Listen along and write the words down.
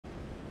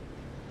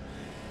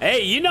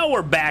Hey, you know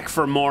we're back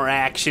for more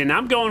action.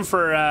 I'm going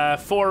for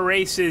 4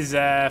 races,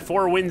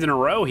 4 wins in a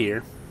row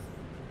here.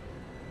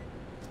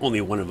 Only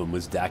one of them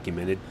was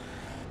documented.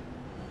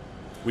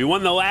 We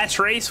won the last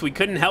race. We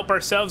couldn't help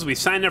ourselves. We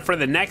signed up for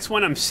the next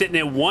one. I'm sitting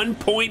at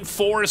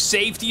 1.4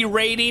 safety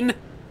rating,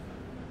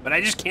 but I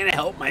just can't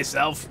help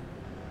myself.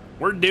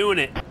 We're doing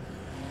it.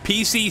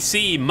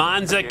 PCC,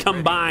 Monza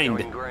combined.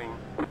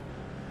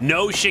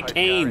 No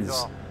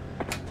chicanes.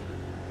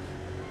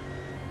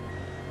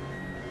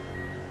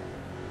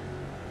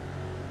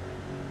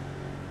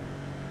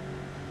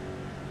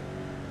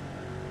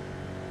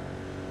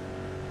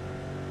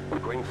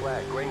 Green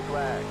flag, green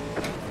flag.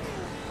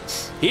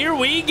 Here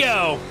we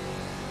go.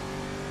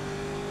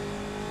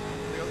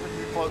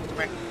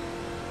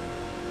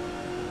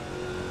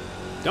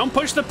 Don't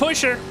push the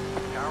pusher.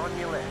 Car on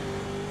your left.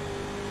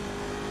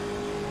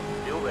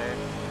 Still there.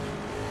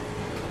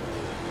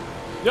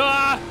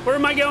 Ah, where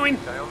am I going?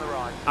 Stay on the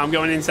right. I'm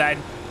going inside.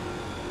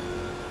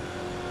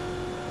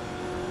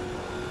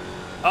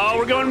 Oh,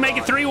 we're going to make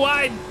it 3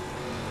 wide.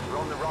 We're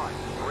on the right.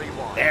 3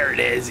 wide. There it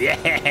is.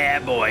 Yeah,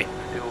 boy.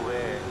 Still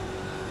there.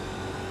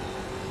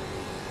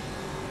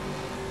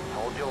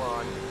 Hold your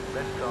line.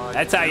 Left side.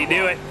 That's how you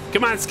do it.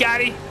 Come on,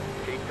 Scotty.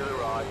 Keep to the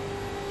right.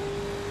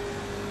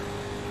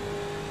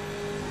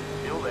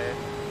 Still there.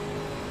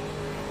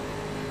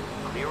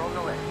 Clear on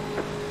the left.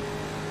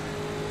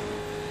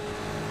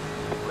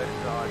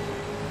 Left side.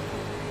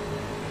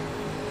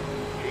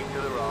 Keep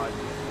to the right.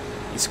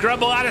 You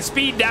scrub a lot of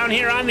speed down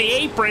here on the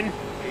apron,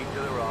 Keep to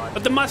the right.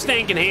 but the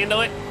Mustang can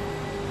handle it.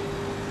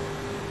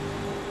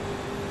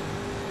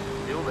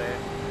 Still there.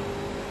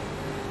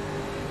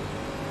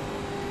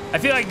 I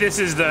feel like this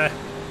is the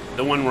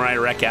one where I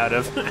wreck out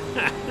of. Stay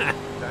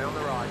on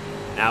the right.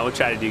 Now we'll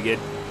try to do good.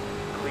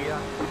 Clear.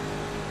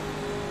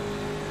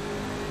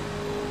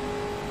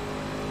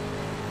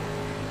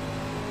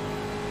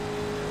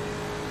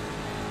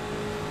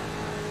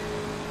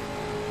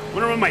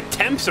 Wonder what my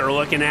temps are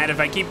looking at if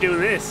I keep doing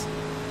this.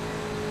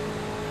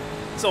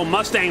 This old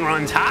Mustang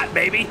runs hot,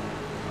 baby.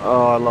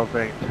 Oh, I love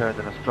being turned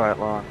in a straight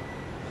line.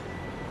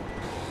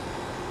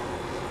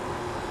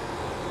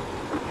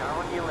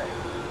 Car on your left.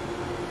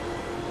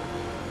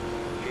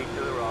 Keep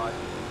to the right.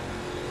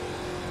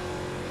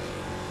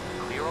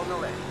 Clear on the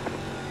left.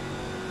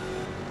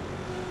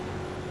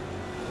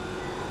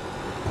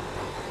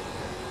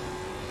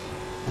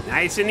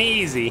 Nice and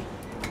easy.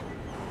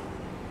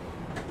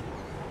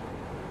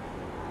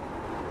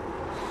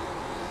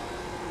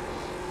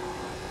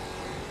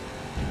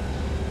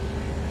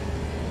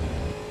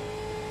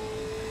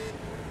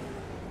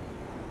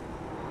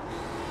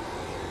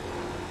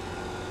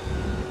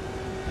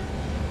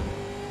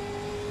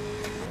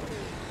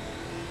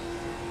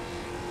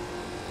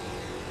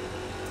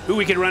 Ooh,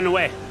 we could run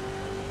away.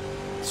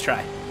 Let's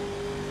try.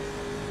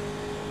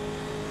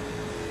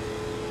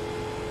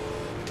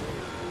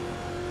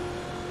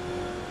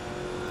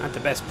 Not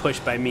the best push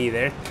by me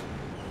there.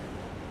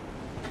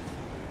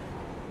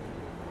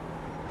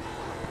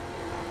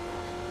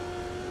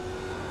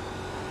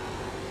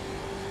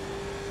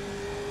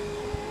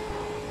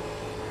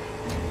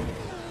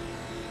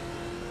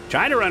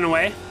 Try to run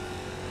away.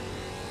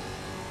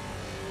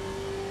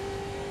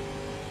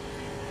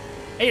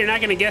 Hey, you're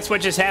not gonna guess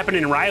what just happened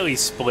in Riley's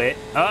split.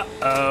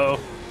 Uh-oh.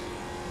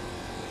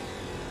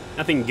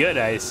 Nothing good,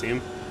 I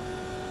assume.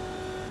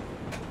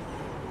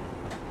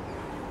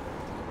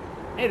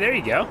 Hey, there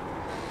you go.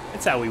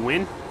 That's how we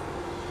win.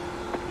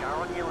 Car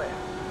on your left.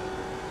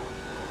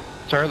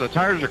 Sir, the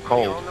tires are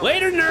cold.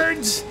 Later,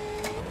 nerds!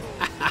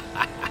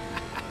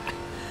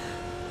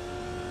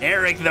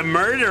 Eric the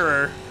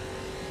murderer.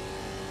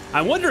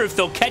 I wonder if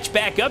they'll catch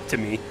back up to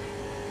me.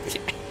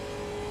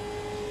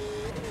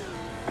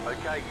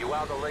 Okay, you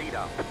are the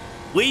leader.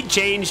 Lead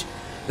change.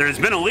 There's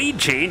been a lead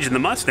change in the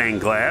Mustang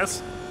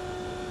class.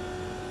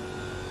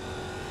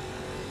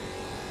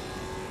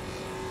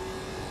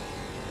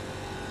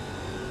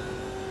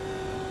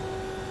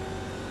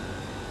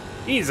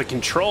 He needs to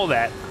control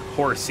that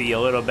horsey a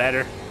little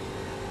better.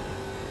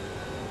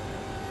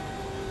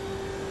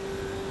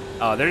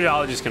 Oh, they're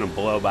all just gonna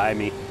blow by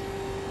me.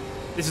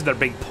 This is their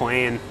big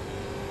plan.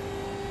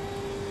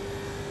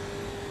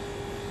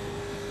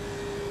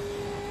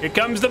 Here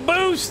comes the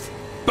boost!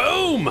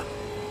 Boom!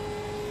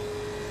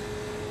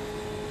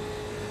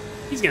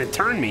 He's gonna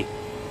turn me.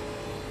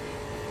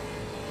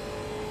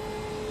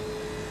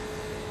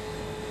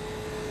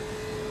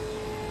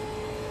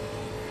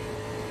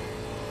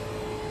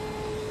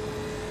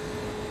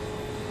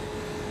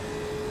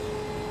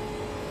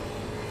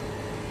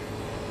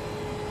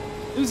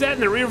 Who's that in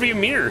the rearview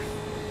mirror?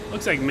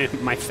 Looks like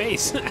my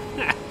face.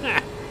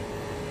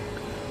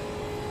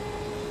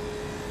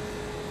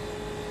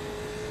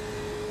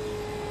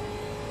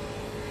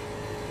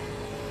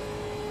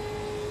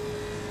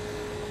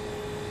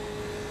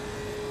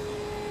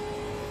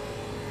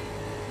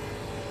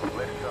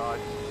 Left side.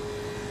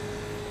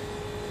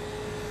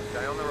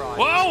 Stay on the right.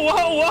 Whoa,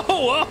 whoa,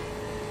 whoa, whoa!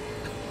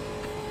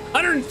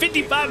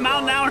 155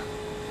 mile an hour.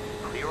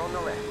 Clear on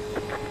the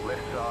left.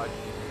 Left side.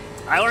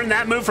 I learned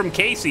that move from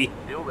Casey.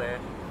 Still there.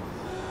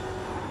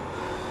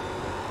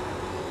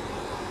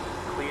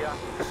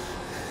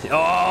 leader.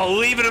 Oh,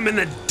 leaving them in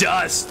the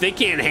dust. They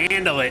can't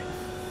handle it.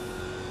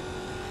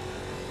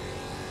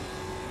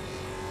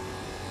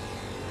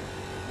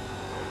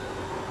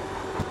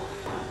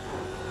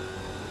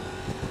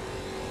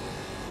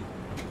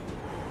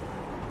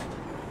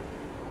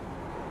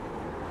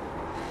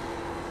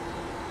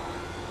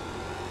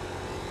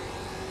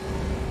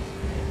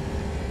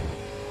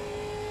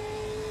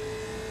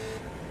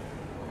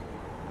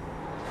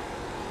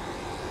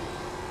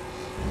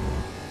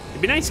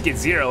 It'd be nice to get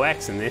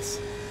 0x in this.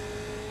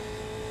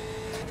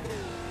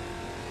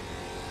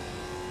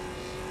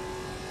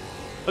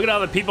 Look at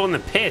all the people in the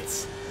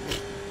pits.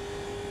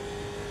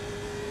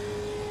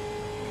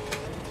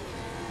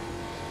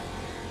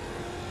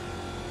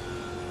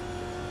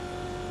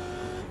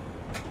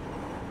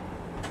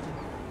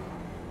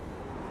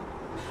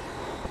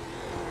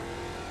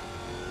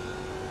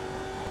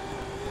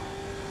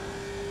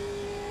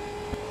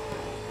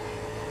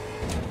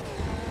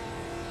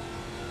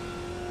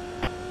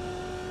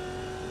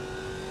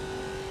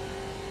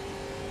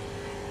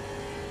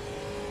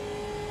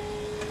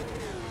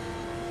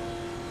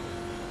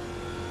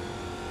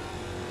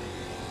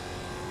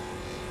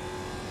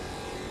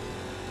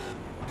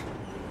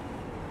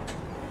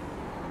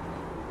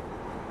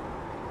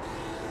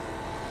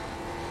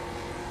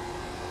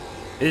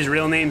 His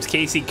real name's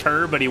Casey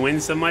Kerr, but he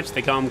wins so much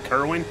they call him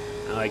Kerwin.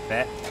 I like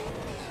that.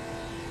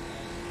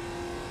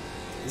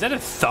 Is that a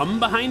thumb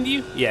behind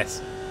you?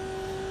 Yes.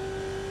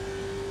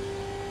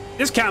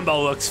 This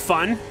combo looks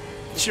fun.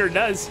 It sure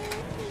does.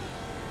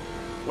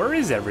 Where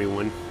is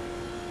everyone?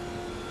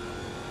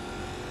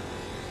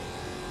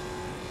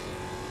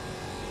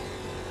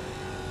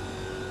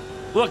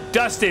 Look,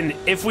 Dustin,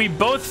 if we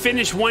both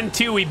finish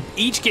 1-2, we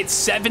each get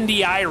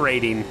 70 I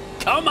rating.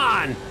 Come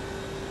on!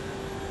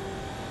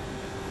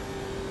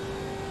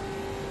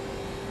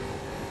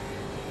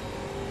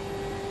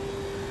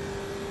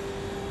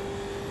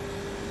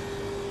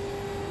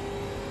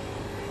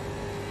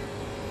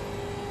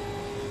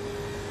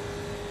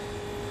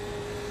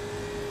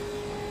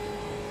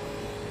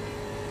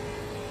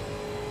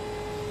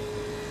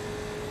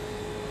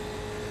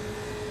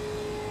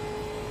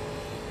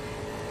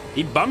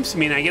 He bumps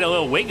me and I get a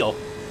little wiggle.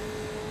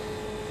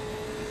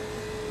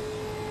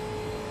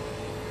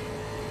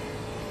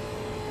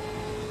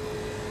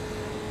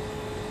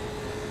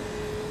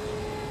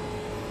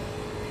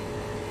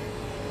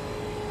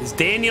 Is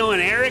Daniel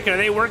and Eric, are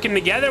they working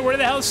together? Where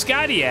the hell's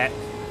Scotty at?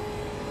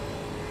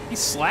 He's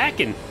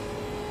slacking.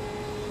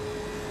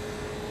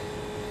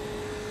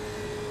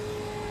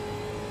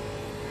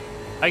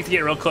 I like to get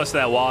real close to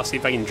that wall, see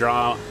if I can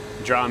draw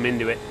him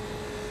into it.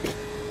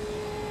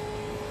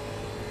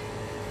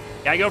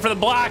 Gotta go for the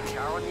block.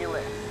 Car on your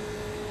left.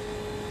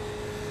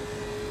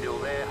 Still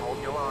there,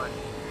 hold your line.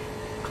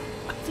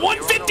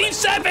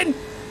 157!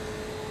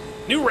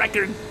 New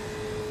record.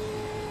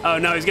 Oh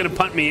no, he's gonna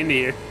punt me into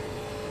here.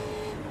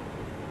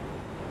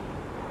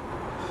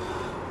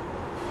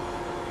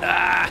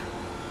 Ah!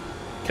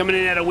 Coming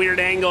in at a weird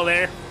angle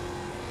there.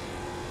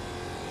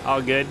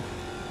 All good.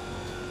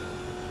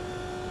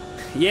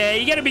 Yeah,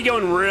 you gotta be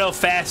going real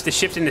fast to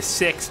shift into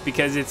 6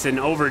 because it's an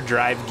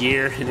overdrive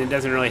gear and it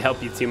doesn't really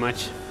help you too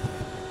much.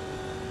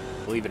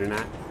 Believe it or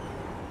not.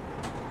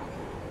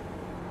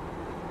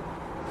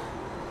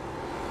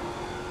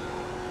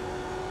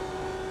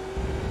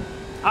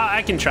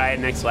 I can try it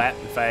next lap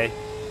if the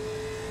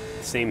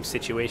same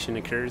situation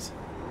occurs.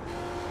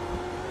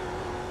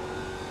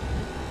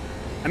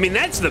 I mean,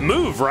 that's the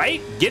move,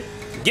 right? Get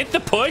the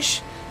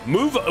push,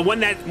 move when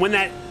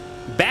that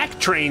back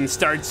train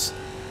starts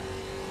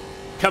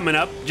coming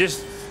up,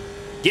 just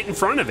get in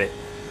front of it.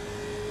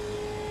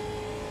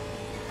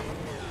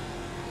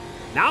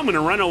 Now I'm gonna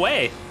run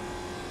away.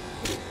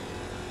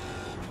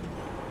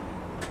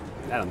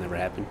 That'll never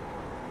happen.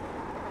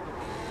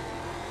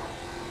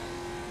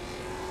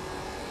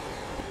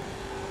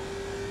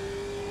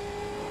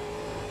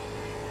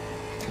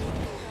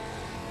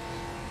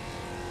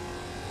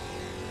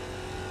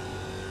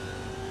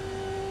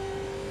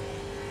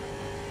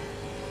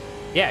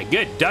 Yeah,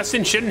 good.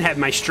 Dustin shouldn't have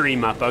my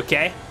stream up,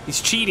 okay? He's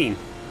cheating.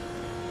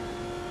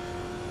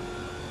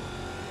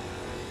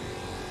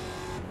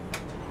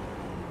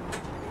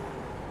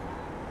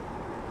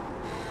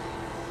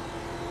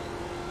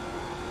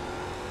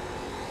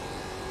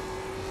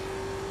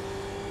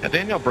 Yeah,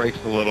 Daniel breaks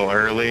a little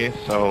early,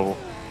 so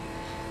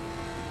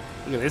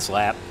Look at this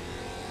lap.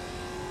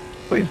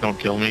 please don't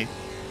kill me.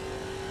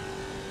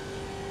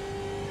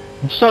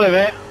 I'm sorry,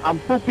 mate. I'm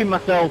pooping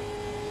myself.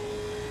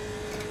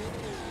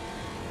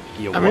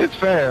 You I mean, it's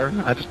fair.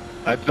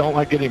 I don't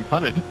like getting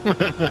punted.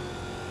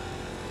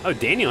 Oh,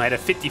 Daniel had a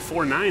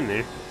 54.9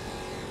 there.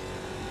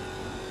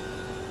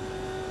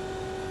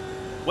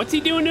 What's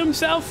he doing to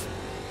himself?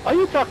 Are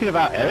you talking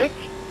about Eric?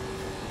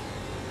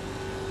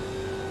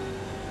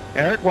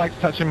 Eric likes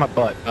touching my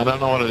butt. I don't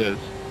know what it is.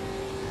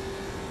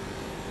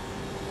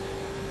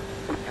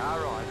 Car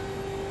right.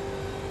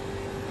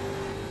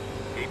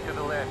 Keep to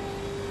the left.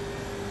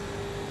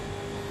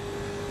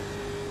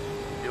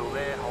 Still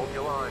there, hold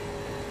your line.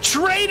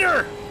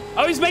 Traitor!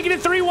 Oh, he's making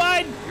it 3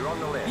 wide. You're on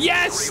the left.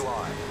 Yes. 3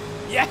 wide.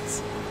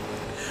 Yes.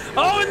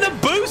 Oh, and the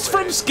boost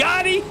from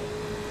Scotty.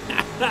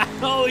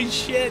 Holy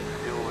shit.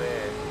 Still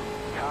there.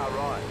 Car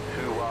right.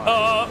 2 wide.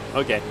 Oh,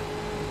 okay.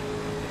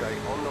 Stay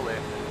on the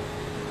left.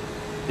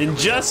 And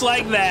just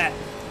like that.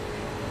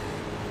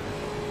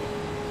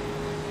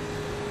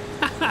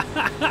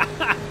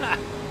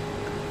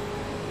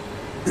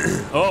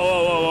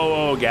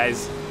 Oh,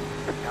 guys.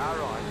 Car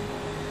right.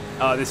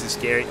 Oh, this is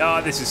scary.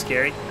 Oh, this is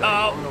scary. Stay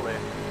on Oh, the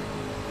left.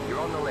 You're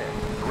on the left.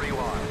 3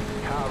 wide.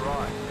 Car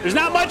right. there's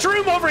not much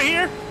room over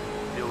here.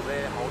 Still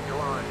there. Hold your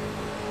line.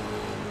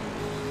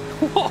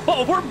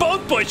 Whoa, we're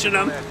both pushing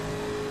them. Left.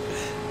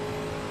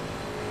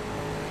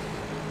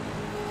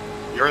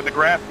 You're in the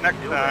grass next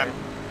Still time. there.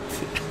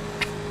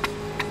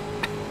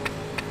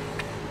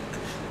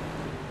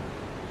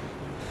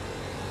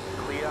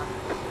 Clear.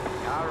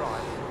 Car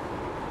right.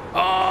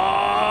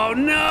 Oh,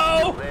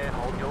 no. There.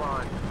 Hold your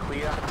line.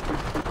 Clear.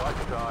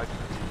 Right side.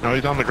 No,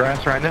 he's on the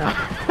grass right now.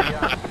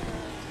 Clear.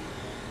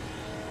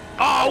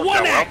 Oh,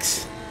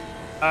 1X.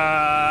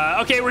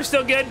 Okay, we're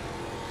still good.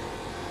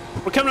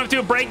 We're coming up to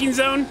a braking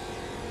zone.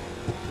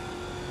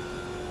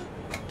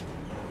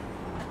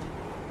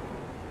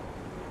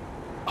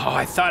 Oh,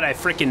 I thought I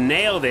freaking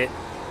nailed it.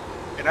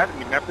 And I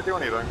didn't even have to do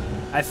anything.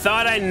 I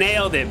thought I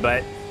nailed it,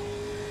 but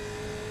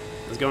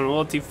I was going a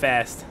little too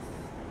fast.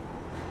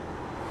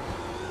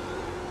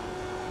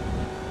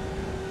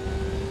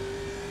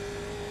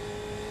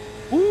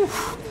 Woo!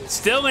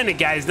 Still in it,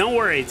 guys. Don't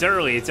worry. It's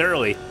early. It's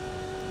early.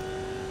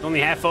 It's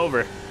only half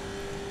over.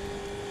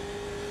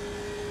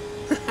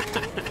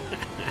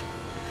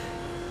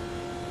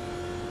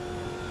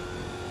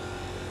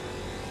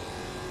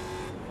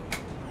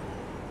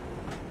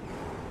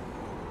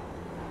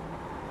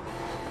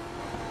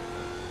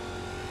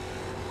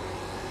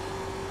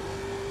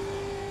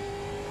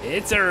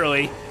 It's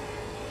early.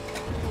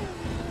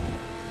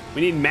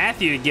 We need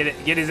Matthew to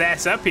get his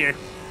ass up here.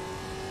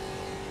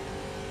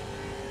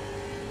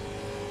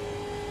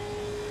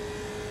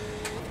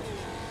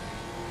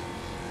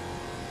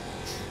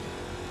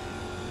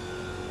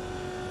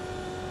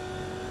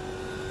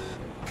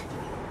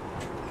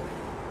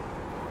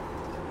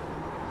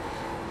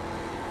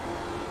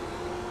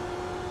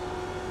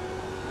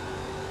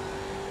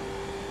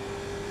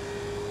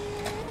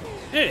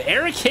 Dude,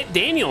 Eric hit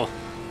Daniel.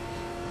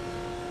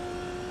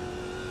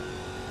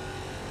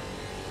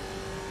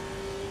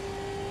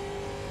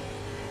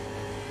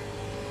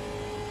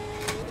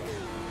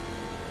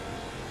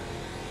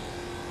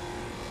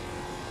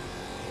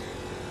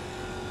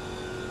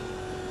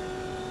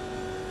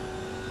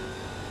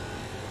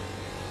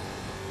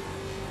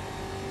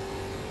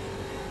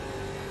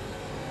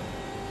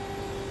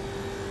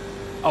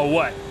 Oh,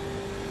 what?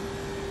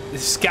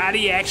 Does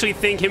Scotty actually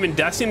think him and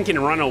Dustin can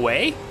run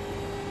away?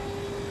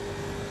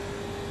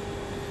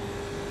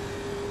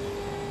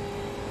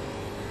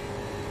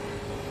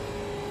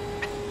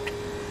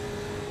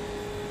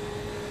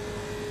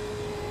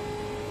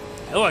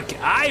 Look,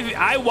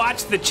 I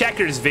watched the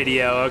Checkers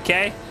video,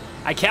 okay?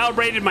 I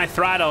calibrated my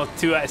throttle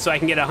to so I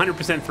can get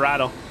 100%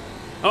 throttle.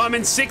 Oh, I'm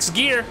in 6th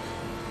gear.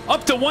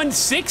 Up to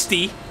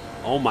 160.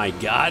 Oh my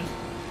God.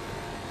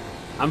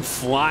 I'm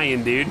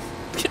flying, dude.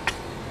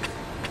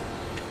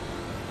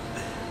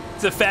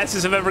 It's the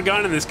fastest I've ever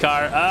gone in this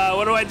car.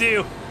 What do I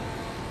do?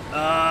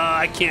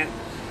 I can't.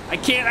 I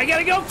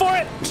gotta go for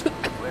it.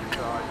 Left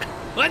side.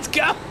 Let's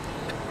go.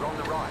 You're on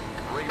the right.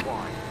 3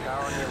 wide.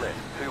 Car on your left.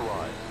 2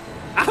 wide.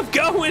 I'm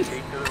going.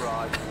 Keep to the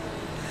right.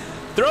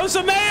 Throw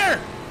some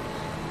air.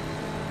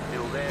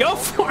 Still there. Go Hold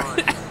for your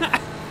it. line.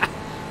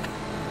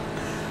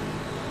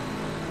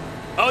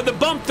 Oh, the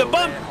bump, the Still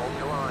bump. there, hold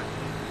your line.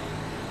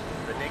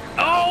 The next Oh.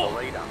 car is the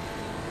leader.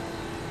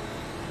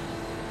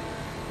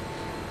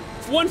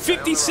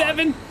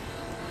 157.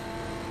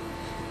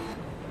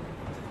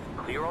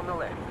 Clear on the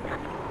left.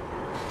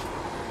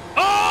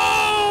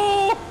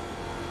 Oh!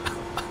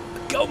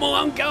 Go,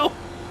 Malone, go.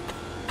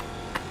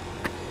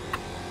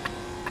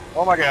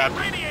 Oh my God.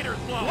 Radiators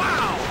blow.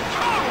 Wow!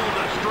 Total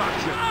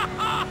destruction.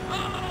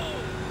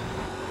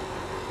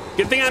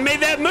 Good thing I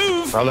made that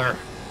move. Brother.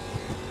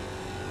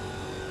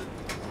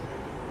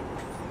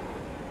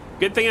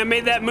 Good thing I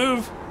made that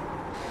move.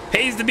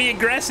 Pays to be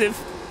aggressive.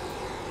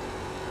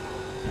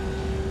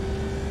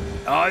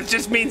 Oh, it's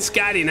just me and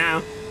Scotty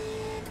now.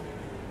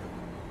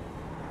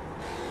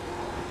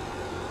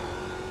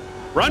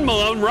 Run,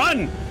 Malone,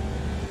 run!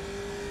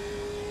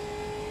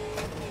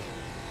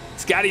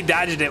 Scotty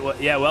dodged it.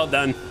 Yeah, well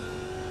done.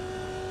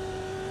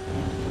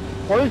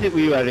 What is it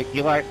with you, Eric?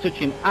 You like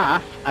touching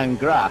ass and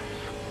grass.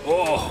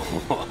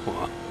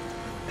 Oh.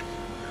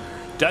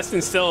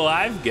 Dustin's still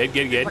alive? Good,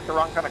 good, good. Like the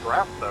wrong kind of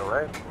grass though,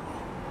 right?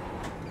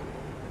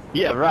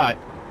 Yeah, right.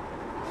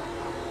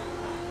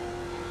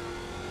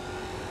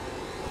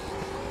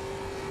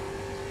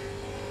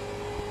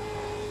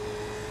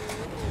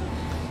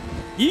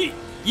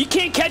 You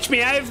can't catch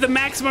me. I have the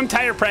maximum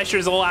tire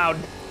pressures allowed.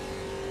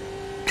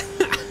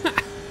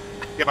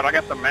 Yeah, but I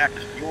got the max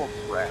fuel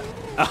grass.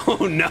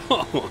 Oh, no.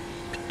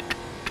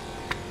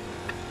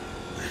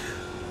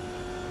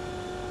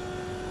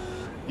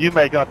 You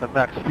may got the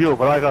max fuel,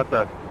 but I got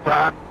the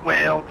front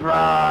wheel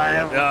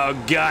drive.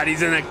 Oh God,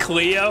 he's in a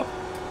Clio.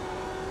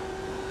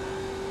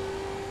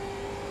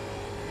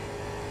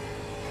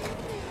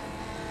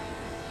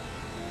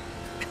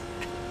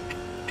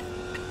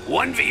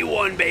 One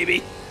v1,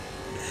 baby.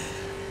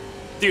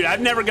 Dude,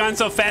 I've never gone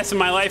so fast in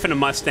my life in a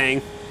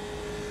Mustang.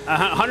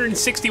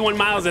 161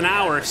 miles an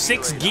hour,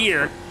 6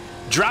 gear,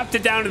 dropped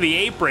it down to the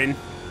apron.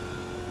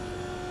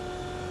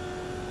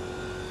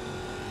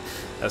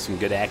 That was some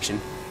good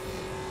action.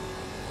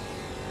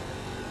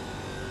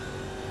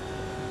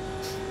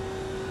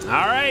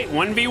 All right,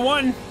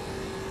 1v1.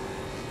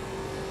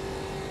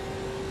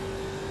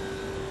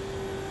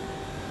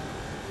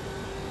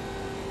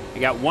 I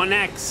got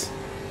 1X.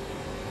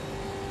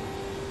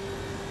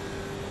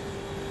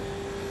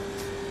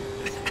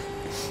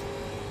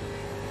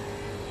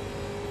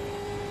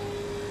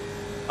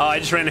 Oh, I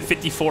just ran a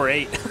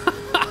 54.8.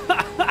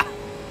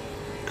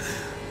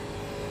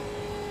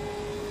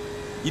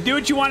 You do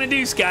what you want to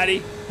do,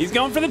 Scotty. He's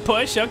going for the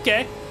push.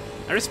 Okay.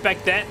 I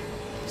respect that.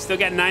 Still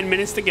got 9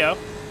 minutes to go.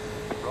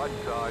 Right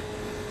side.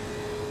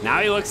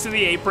 Now he looks to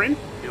the apron.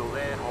 Still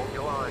there. Hold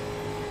your line.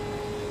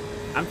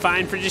 I'm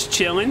fine for just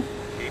chilling.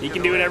 He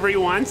can do whatever he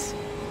wants.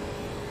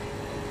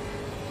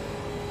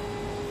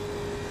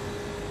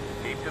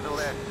 Keep to the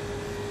left.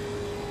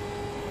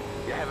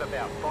 You have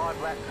about 5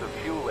 laps of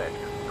fuel left.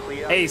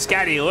 Clear. Hey,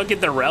 Scotty, look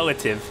at the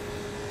relative.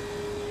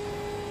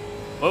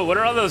 Whoa, what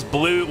are all those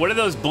blue? What do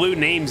those blue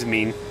names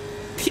mean?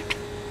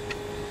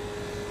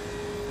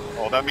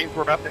 Oh, that means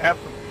we're about to have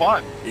some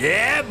fun.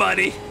 Yeah,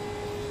 buddy.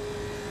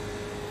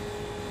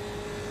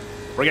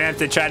 We're gonna have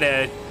to try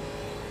to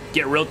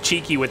get real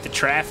cheeky with the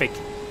traffic.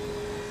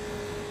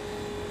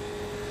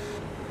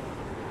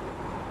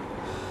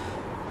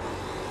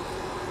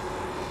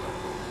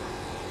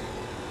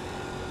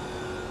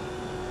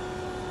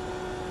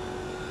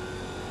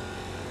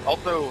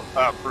 Also,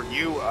 for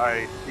you,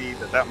 I see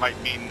that that might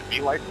mean the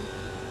B license.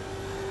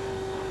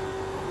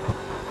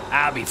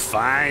 I'll be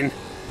fine.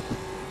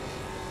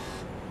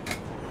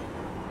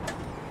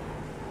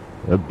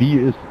 A B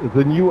is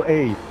the new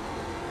A.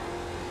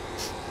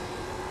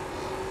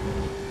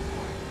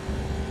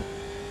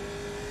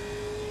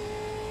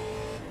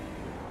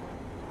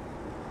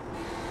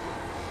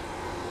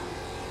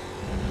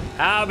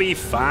 I'll be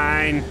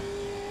fine.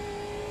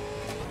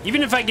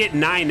 Even if I get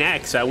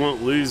 9X, I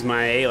won't lose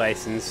my A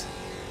license.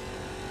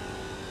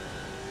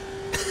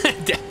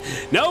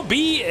 No,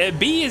 B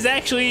is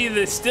actually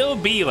the still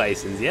B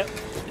license. Yep.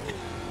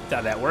 That's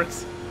how that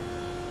works.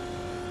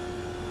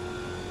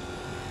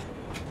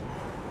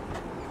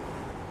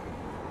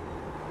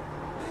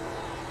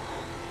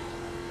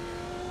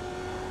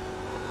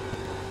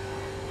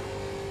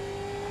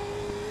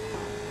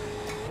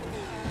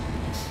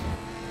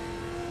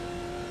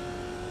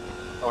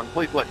 Oh, and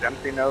please let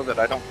Dempsey know that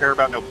I don't care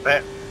about no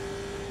bet.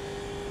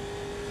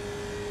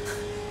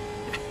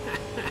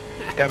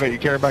 Yeah, but you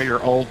care about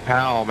your old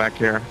pal back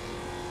here.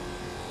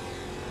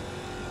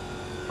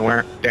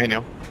 Where?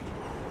 Daniel.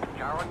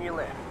 Car on your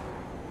left.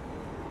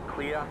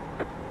 Clear.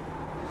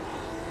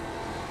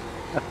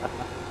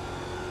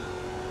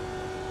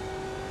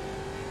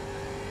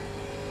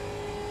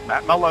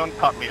 Matt Malone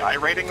taught me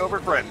I-rating over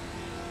friends.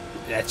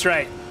 That's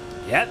right.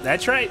 Yeah,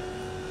 that's right.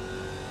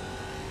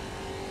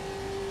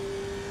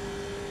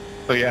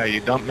 So yeah, you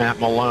dump Matt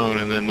Malone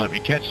and then let me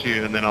catch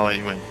you and then I'll let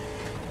you win.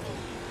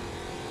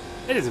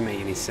 That doesn't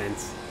make any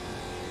sense.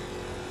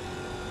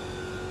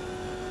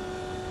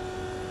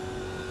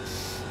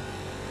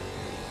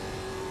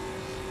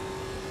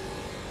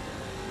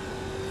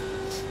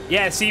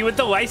 Yeah, see, with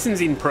the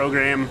licensing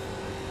program,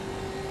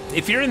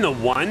 if you're in the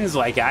ones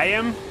like I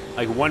am,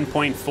 like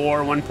 1.4,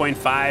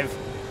 1.5,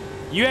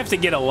 you have to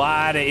get a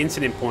lot of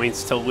incident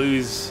points to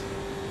lose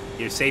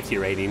your safety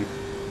rating.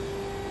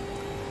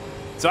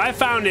 So I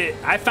found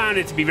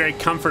it to be very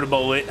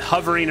comfortable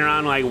hovering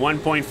around like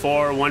 1.4,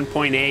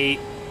 1.8.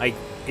 Like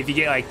if you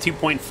get like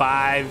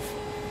 2.5,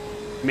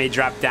 you may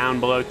drop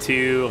down below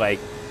 2. Like,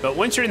 but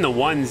once you're in the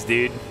ones,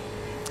 dude,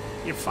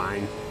 you're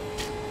fine.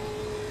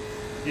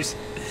 Just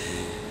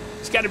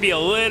got to be a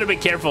little bit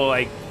careful,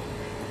 like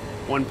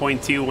 1.2,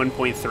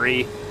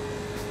 1.3.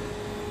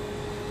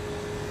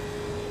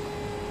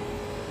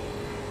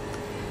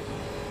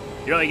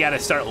 You really got to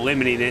start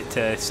limiting it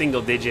to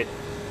single-digit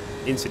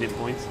incident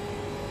points.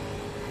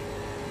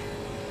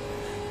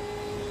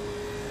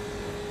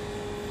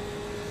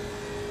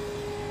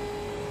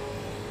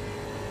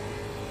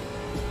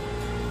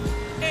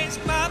 It's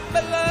my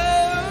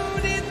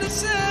Malone in the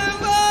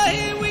summer,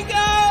 here we go.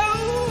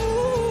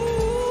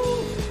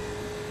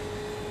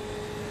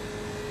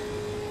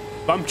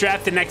 Bump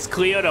draft the next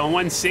Clio to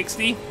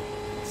 160.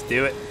 Let's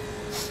do it.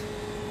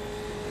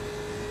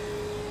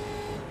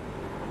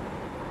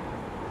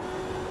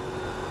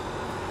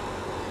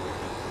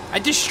 I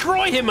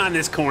destroy him on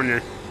this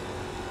corner.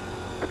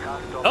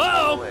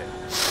 Uh-oh!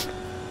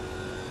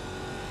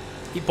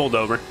 He pulled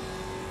over.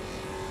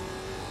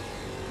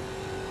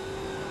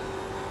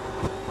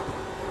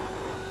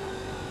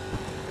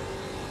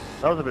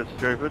 That was a bit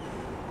stupid.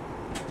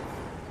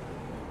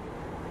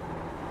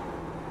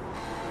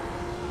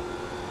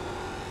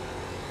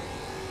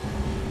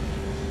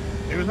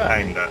 was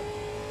aimed at?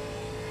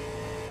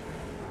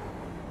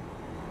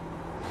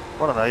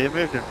 I don't know, you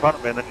moved in front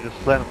of me and then you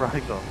just slammed the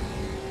brakes on.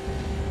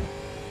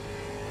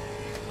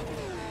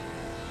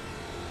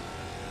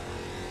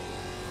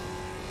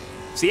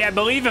 See, I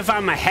believe if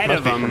I'm ahead Must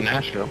of be them, from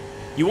Nashville.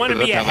 you want to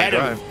Because be that's how they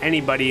ahead of drive.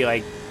 anybody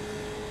like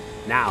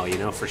now, you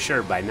know, for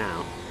sure by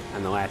now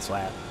on the last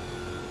lap.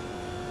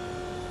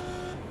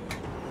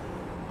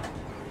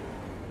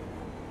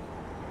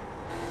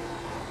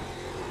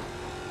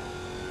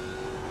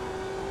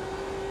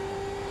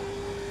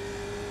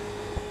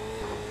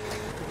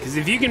 Because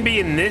if you can be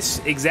in this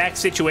exact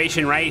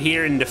situation right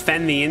here and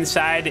defend the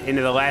inside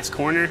into the last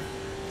corner,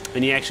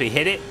 and you actually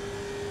hit it,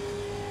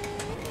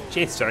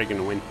 chances are you're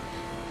going to win.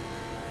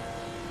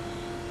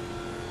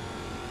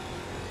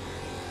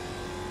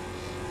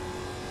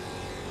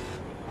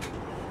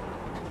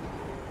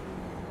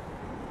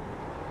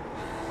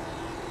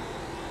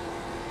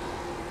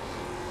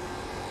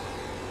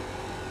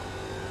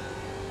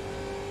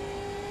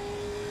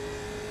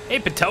 Hey,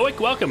 Potoic,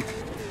 welcome.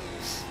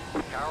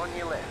 Car on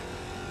your left.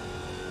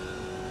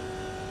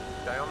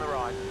 Stay on the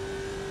right.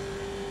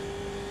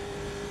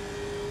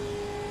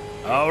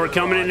 Oh, we're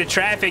coming into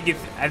traffic.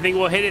 I think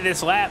we'll hit it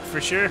this lap for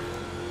sure.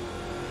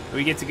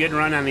 We get a good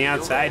run on the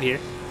outside here.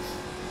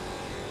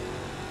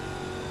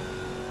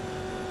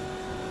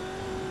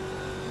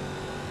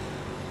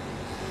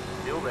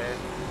 Still there.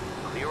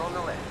 Clear on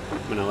the left.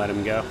 I'm gonna let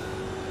him go.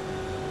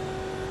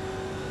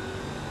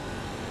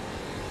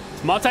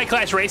 It's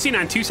multi-class racing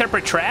on 2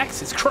 separate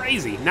tracks. It's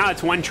crazy. Now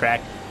it's 1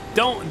 track.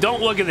 Don't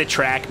look at the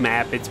track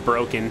map. It's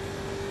broken.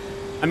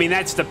 I mean,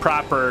 that's the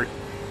proper.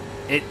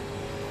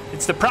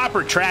 It's the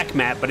proper track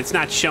map, but it's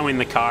not showing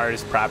the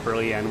cars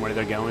properly and where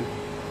they're going.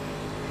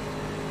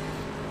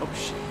 Oh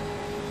shit.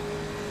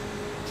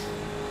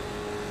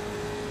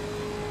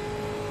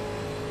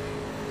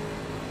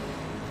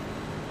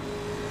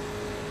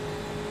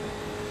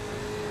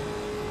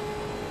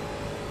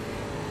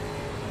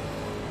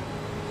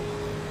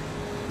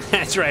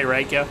 That's right,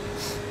 Raiko.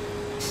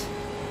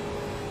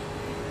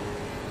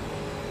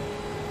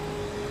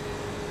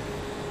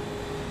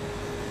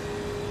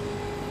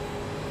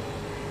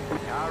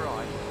 Car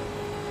right.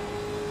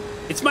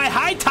 It's my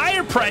high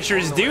tire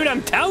pressures, dude.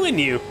 I'm telling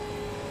you.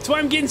 That's why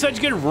I'm getting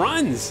such good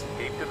runs.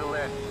 Keep to the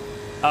left.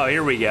 Oh,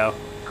 here we go.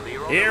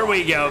 Clear on Here the we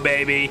right. go,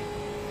 baby.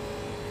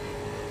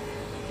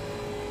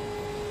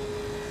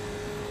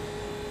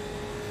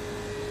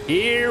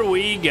 Here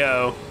we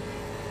go.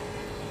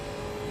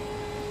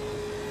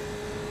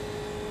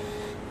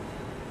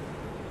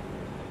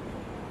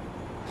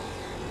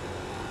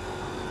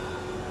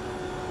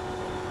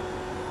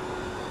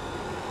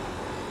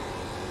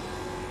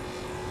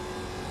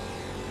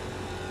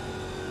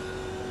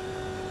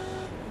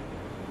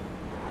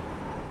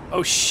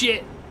 Oh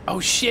shit.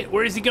 Oh shit.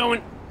 Where is he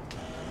going?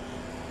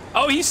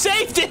 Oh, he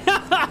saved it. Get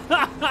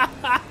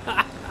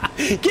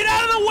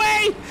out of the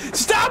way.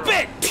 Stop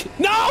it.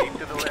 No. Keep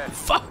to the left.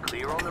 Fuck.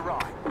 Clear on the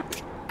right.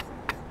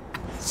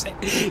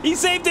 He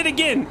saved it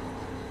again.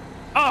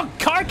 Oh,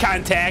 car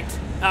contact.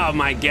 Oh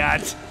my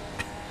god.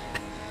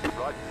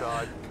 Right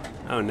side.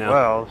 Oh no.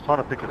 Well, I was trying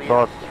to pick a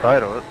side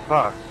straight of it.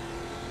 Fuck.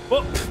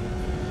 Whoop.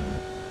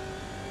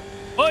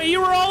 Oh, you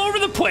were all over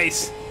the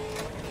place.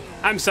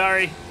 I'm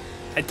sorry.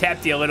 I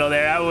tapped you a little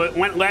there. I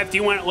went left,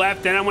 you went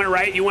left, then I went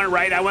right, you went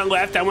right, I went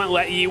left, I went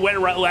left, you went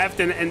right, left,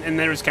 and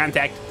there was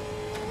contact.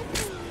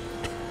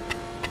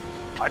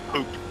 I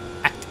pooped.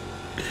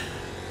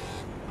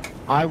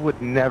 I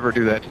would never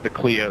do that to the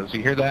Clios.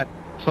 You hear that?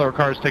 Slower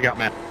cars take out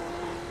Matt.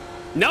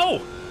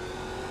 No.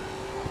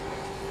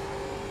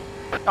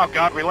 Oh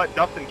God, we let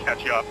Dustin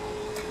catch up.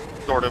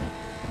 Sort of.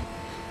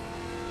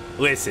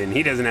 Listen,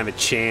 he doesn't have a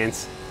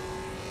chance.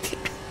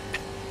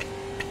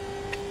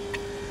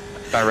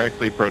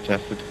 Directly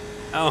protested.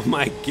 Oh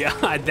my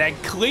god,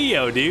 that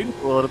Clio, dude.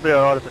 Well, it'd be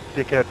alright if a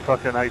dickhead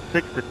fucking 8.6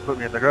 didn't put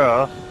me in the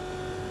grass.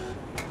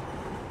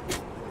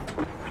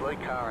 Slow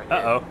car ahead.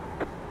 Uh-oh.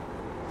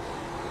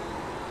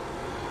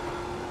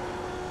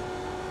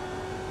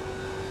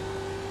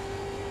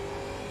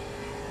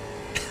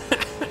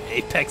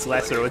 Apex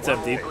Lesser, what's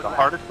up, dude? The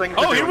hardest thing to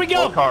Oh, do here we in go.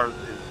 slow cars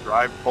is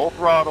drive full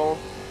throttle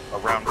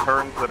around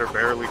turns that are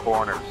barely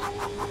corners.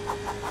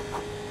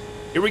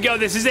 Here we go,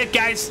 this is it,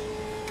 guys.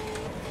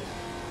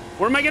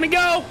 Where am I gonna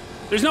go?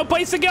 There's no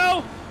place to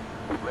go.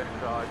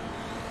 Left side.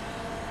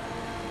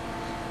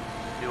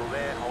 Still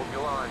there. Hold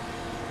your line.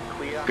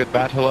 Clear. Good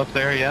battle up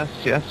there, yes,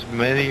 yes,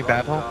 many Right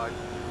battle. side.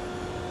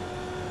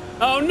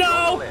 Oh On the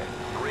no! left.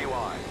 3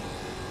 wide.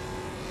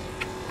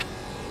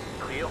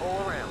 Clear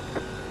all around.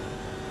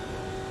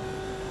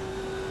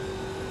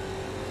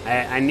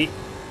 I need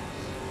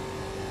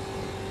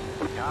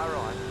Car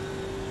right.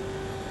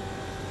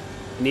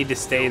 to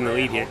stay in the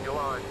lead here. Hold your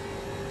line.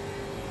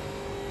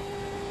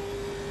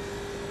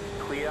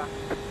 Clear.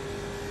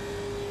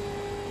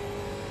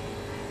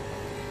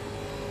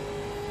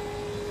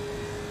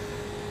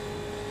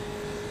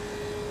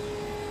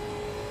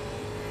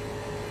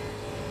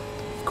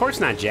 Of course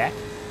not, Jack.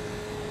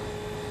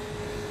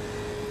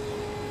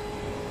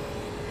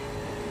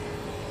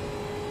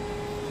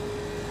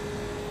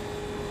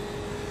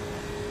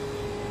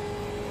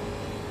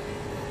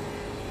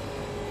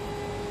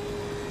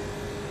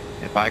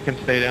 if I can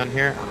stay down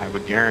here, I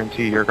would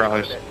guarantee your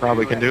guys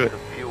probably can do it.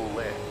 Fuel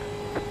left.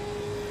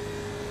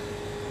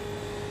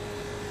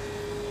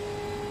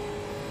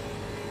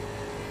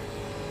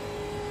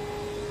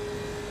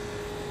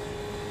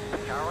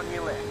 Car on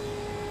your left.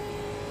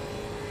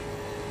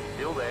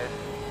 Still there.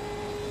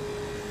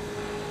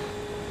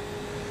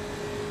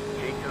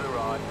 Keep to the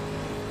right.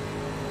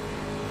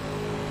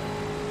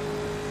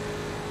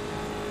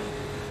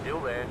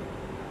 Still there.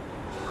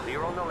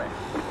 Clear on the left.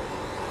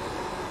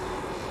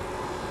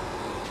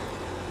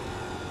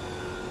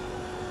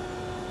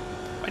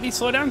 Why do you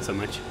slow down so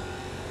much?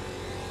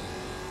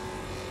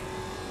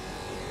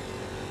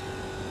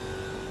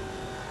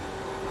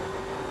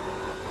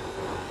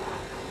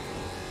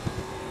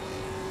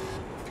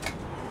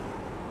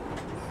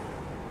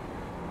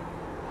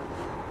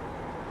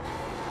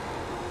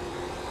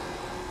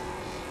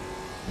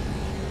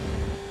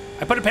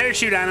 I put a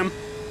parachute on him.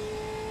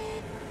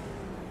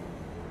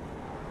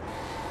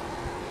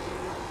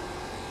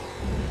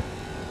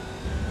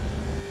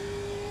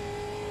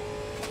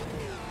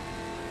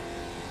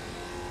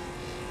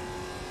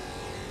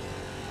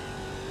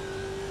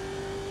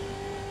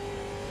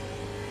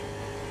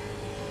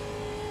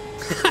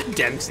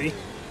 Dempsey.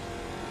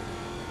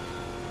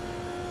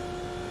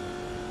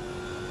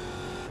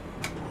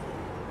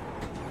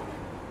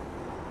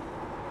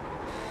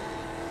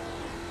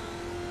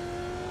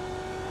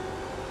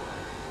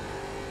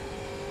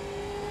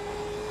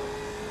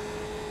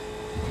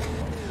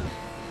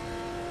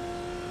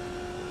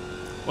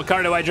 What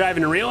car do I drive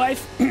in real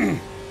life?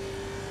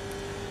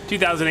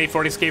 2008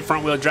 Ford Escape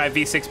front wheel drive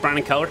V6 brown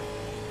in color.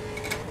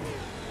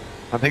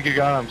 I think you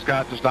got him,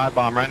 Scott. Just dive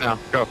bomb right now.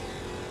 Go.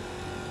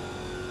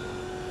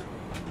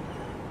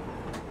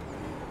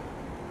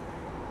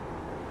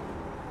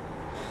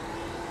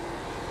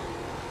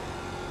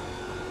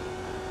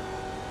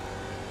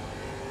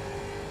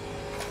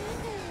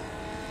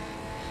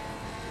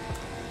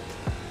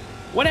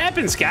 What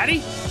happened, Scotty?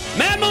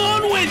 Matt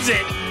Malone wins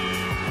it!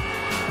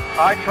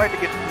 I tried to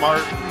get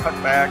smart and cut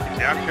back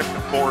and downshift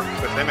to fourth,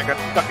 but then I got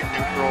stuck in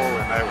neutral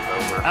and I was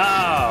over.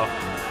 Oh.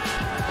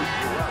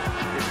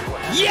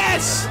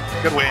 Yes!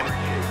 Good win.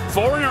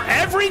 Foreigner,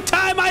 every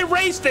time I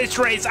race this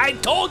race, I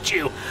told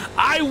you,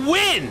 I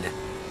win!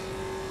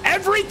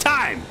 Every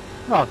time!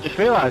 Oh, just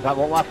realised that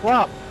won't last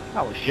lap.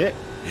 That was shit.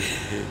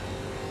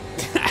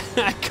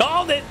 I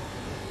called it!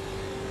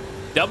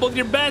 Doubled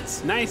your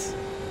bets. Nice.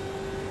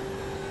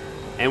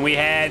 And we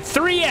had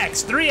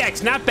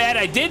 3X, not bad.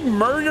 I did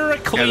murder a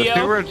Clio. Yeah,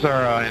 the stewards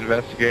are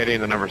investigating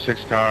the number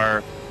 6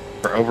 car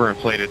for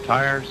overinflated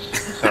tires.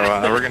 So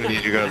we're going to need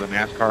you to go to the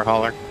NASCAR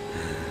hauler.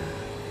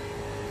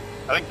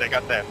 I think they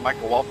got that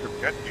Michael Waltrip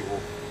jet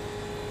fuel.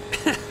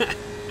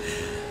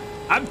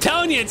 I'm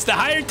telling you, it's the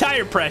higher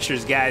tire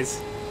pressures, guys.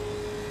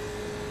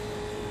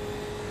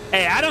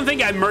 Hey, I don't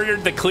think I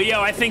murdered the Clio.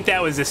 I think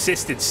that was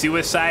assisted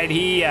suicide.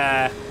 He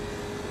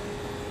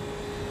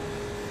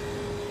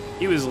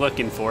was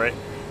looking for it.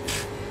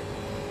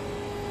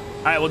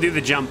 All right, we'll do the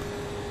jump.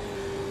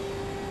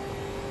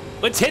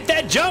 Let's hit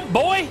that jump,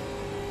 boy.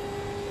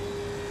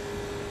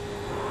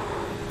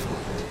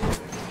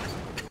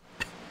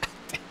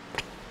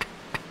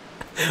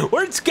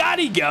 Where'd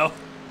Scotty go?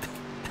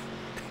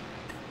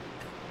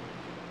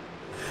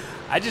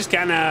 I just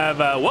kind of,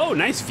 whoa,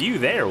 nice view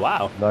there.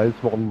 Wow. Nice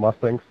one,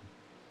 Mustangs.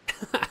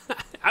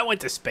 I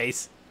went to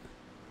space.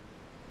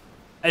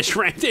 I just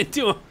rammed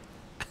into him.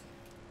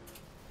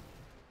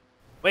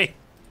 Wait,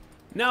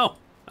 no.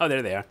 Oh,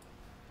 there they are.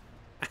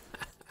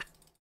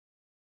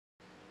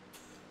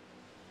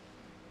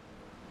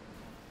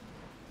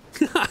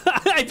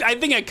 I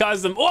think I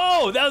caused them.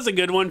 Whoa, that was a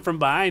good one from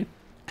behind.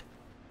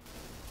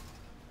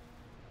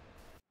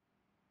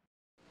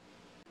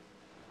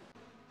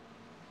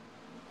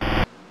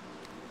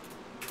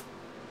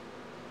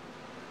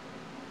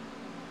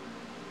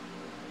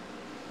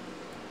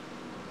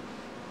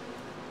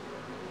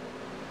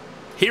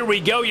 Here we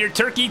go, your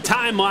turkey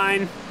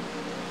timeline.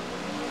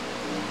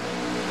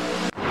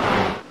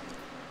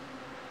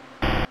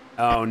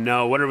 Oh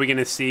no, what are we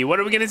gonna see? What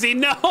are we gonna see?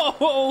 No!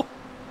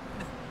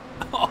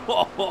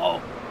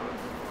 Oh.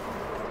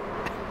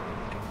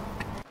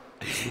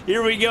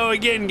 Here we go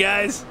again,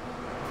 guys.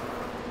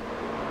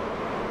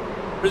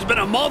 There's been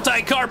a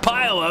multi-car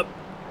pileup.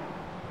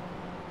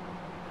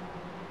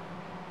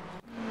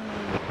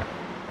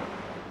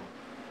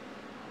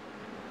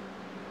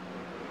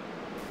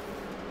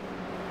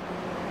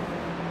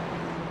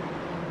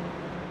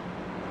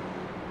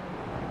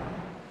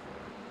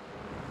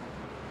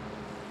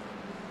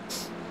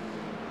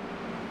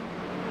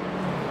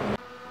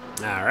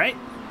 All right.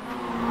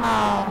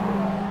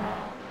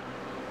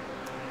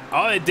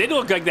 Oh, it did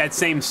look like that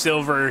same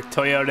silver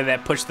Toyota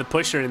that pushed the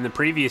pusher in the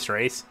previous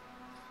race.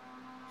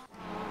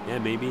 Yeah,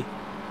 maybe.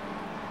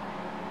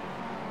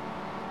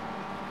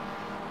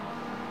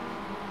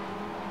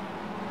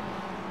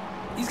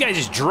 These guys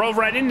just drove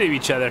right into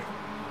each other.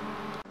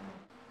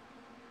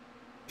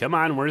 Come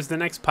on, where's the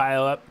next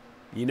pile up?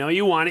 You know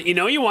you want it. You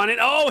know you want it.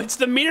 Oh, it's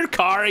the mirror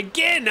car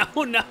again.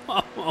 Oh, no.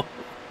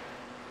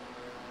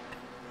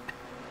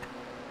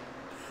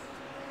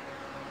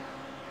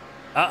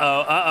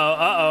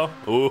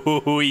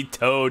 Ooh, he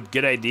towed.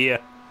 Good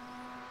idea.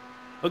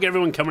 Look at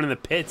everyone coming in the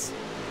pits.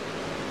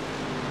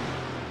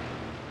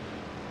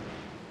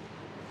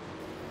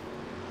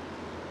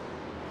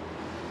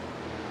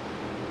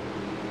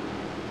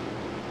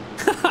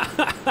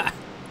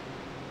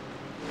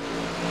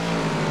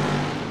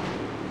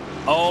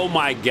 Oh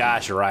my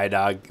gosh,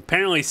 Rydog.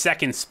 Apparently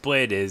second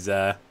split is,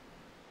 you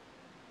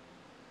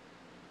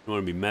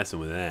want to be messing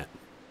with that.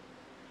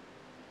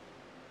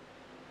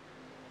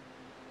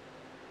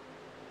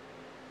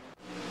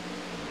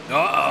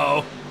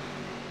 Uh-oh.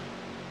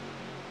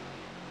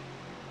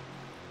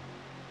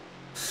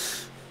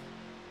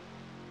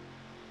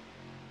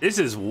 This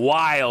is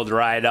wild,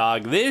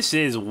 Rydog. This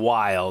is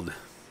wild.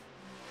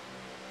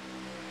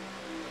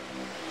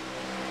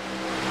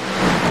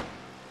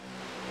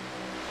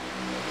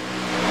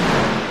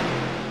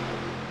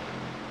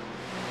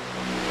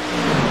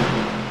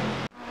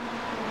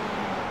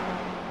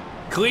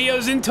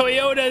 Clios and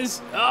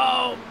Toyotas.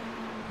 Oh.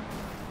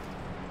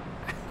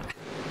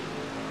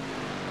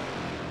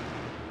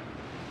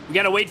 You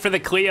gotta wait for the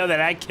Clio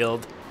that I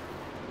killed.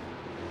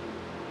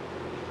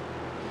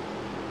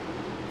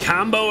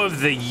 Combo of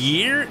the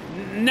year?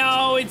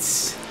 No,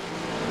 it's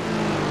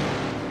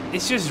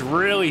just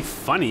really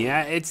funny.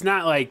 It's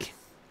not like,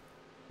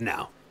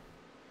 no.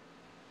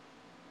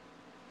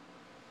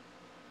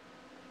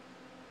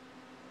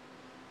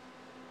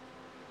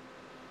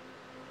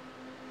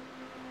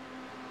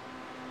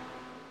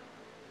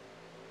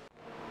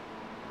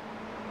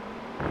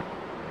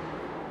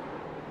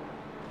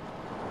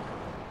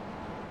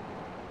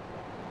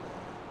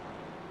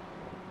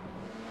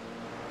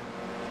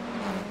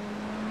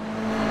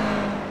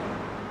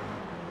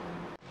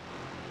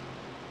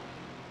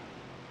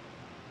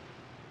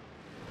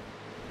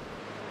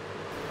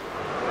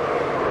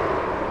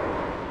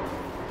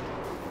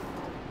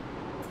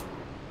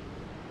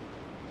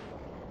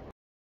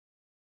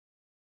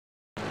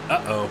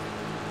 Uh-oh.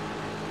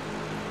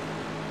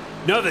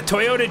 No, the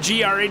Toyota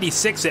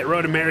GR86 at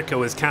Road America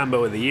was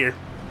combo of the year.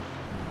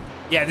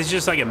 Yeah, this is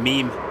just like a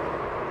meme.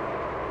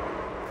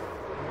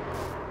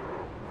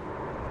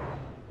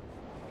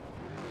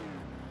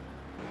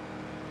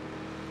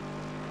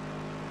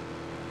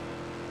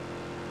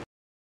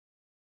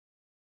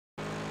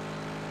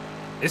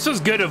 This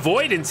was good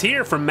avoidance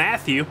here from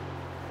Matthew.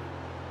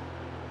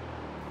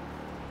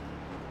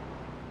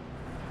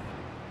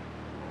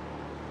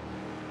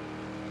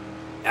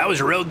 That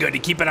was real good to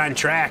keep it on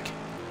track.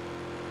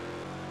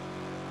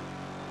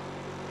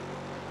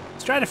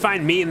 Let's try to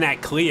find me in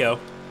that Clio.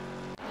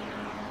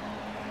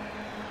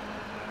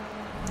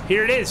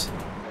 Here it is.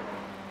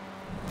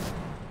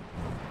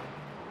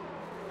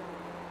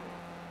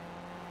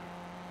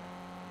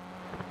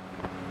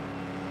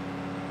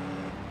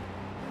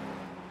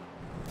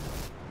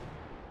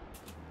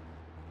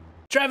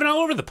 Driving all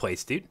over the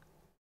place, dude.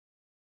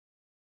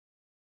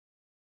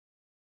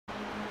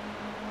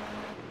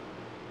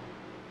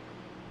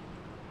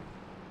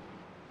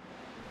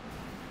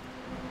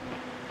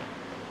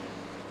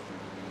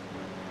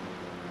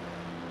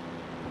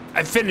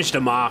 I finished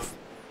him off.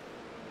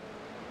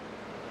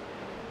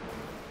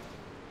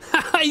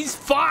 He's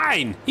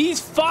fine. He's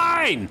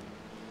fine.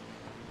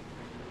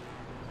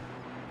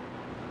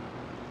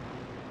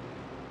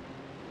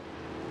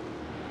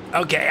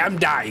 Okay, I'm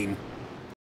dying.